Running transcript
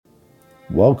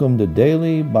Welcome to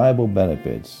Daily Bible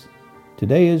Benefits.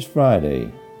 Today is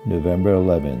Friday, November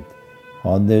 11th.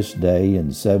 On this day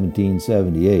in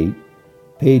 1778,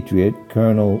 Patriot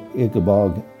Colonel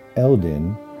Ichabod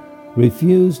Eldon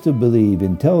refused to believe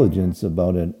intelligence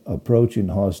about an approaching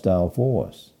hostile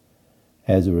force.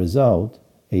 As a result,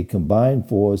 a combined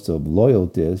force of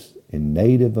loyalists and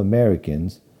Native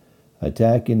Americans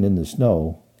attacking in the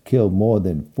snow killed more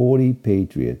than 40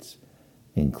 patriots,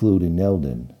 including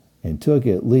Eldon, and took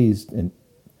at least an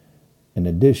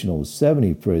additional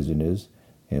 70 prisoners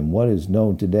in what is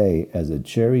known today as the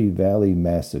Cherry Valley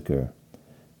Massacre.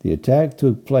 The attack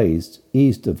took place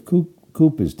east of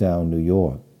Cooperstown, New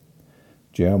York.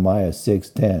 Jeremiah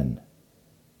 6:10,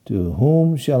 "To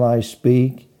whom shall I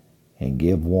speak and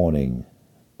give warning,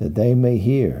 that they may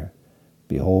hear?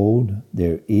 Behold,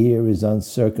 their ear is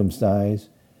uncircumcised,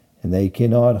 and they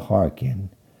cannot hearken.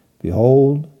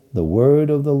 Behold, the word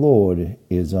of the Lord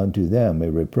is unto them a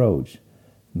reproach.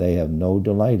 They have no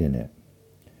delight in it."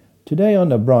 Today on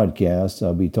the broadcast,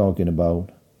 I'll be talking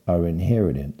about our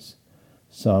inheritance.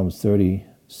 Psalms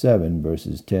 37,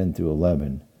 verses 10 through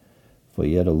 11. "For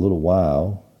yet a little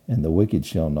while, and the wicked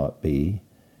shall not be.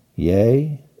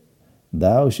 Yea,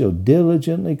 thou shalt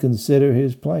diligently consider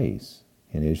his place,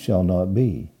 and it shall not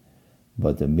be.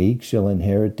 But the meek shall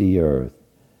inherit the earth,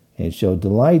 and shall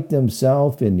delight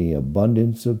themselves in the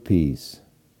abundance of peace."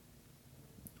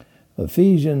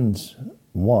 Ephesians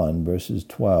 1, verses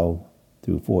 12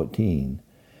 through 14.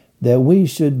 "That we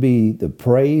should be the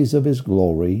praise of his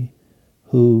glory,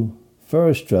 who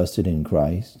first trusted in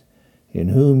Christ, in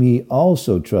whom ye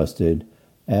also trusted,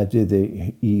 after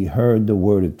that ye heard the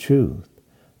word of truth,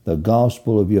 the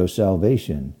gospel of your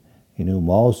salvation, in whom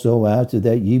also after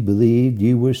that ye believed,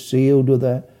 ye were sealed with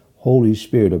the Holy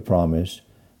Spirit of promise,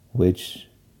 which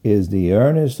is the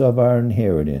earnest of our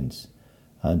inheritance,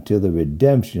 until the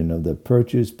redemption of the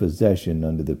purchased possession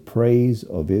unto the praise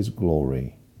of his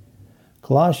glory."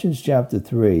 Colossians chapter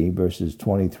 3, verses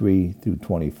 23 through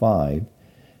 25.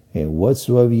 "And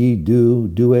whatsoever ye do,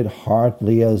 do it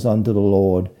heartily as unto the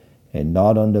Lord, and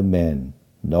not unto men,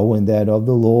 knowing that of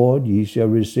the Lord ye shall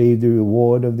receive the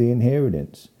reward of the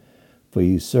inheritance. For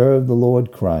ye serve the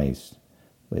Lord Christ.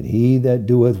 But he that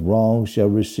doeth wrong shall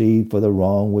receive for the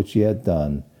wrong which he hath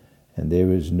done, and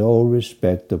there is no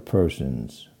respect of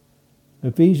persons."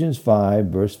 Ephesians 5,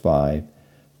 verse 5.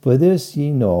 "For this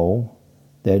ye know,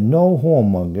 that no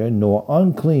whoremonger, nor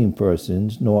unclean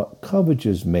persons, nor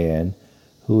covetous man,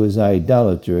 who is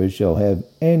idolater, shall have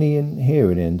any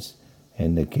inheritance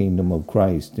in the kingdom of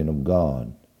Christ and of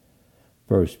God."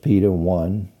 1 Peter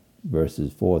 1,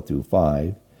 verses 4 through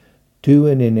 5. "To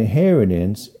an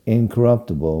inheritance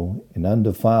incorruptible and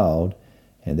undefiled,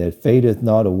 and that fadeth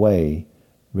not away,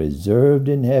 reserved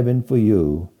in heaven for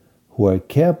you, who are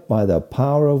kept by the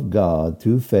power of God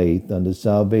through faith unto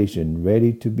salvation,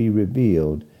 ready to be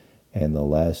revealed in the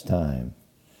last time."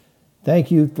 Thank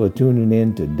you for tuning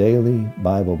in to Daily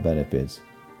Bible Benefits.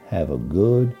 Have a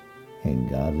good and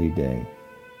godly day.